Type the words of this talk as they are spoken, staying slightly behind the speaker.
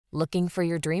Looking for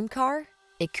your dream car?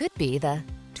 It could be the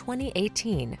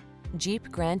 2018 Jeep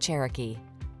Grand Cherokee.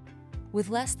 With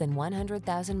less than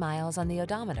 100,000 miles on the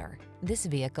odometer, this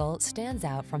vehicle stands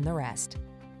out from the rest.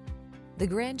 The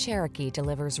Grand Cherokee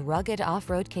delivers rugged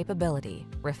off-road capability,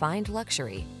 refined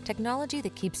luxury, technology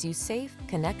that keeps you safe,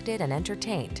 connected, and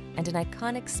entertained, and an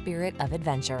iconic spirit of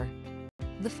adventure.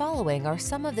 The following are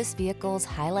some of this vehicle's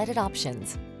highlighted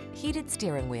options: heated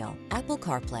steering wheel, Apple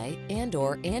CarPlay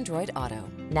and/or Android Auto,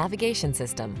 navigation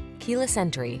system, keyless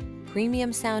entry,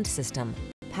 premium sound system,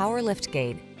 power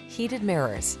liftgate, heated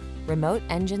mirrors, remote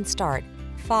engine start,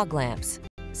 fog lamps,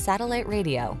 satellite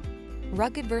radio.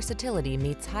 Rugged versatility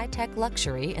meets high-tech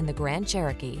luxury in the Grand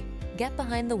Cherokee. Get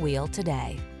behind the wheel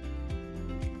today.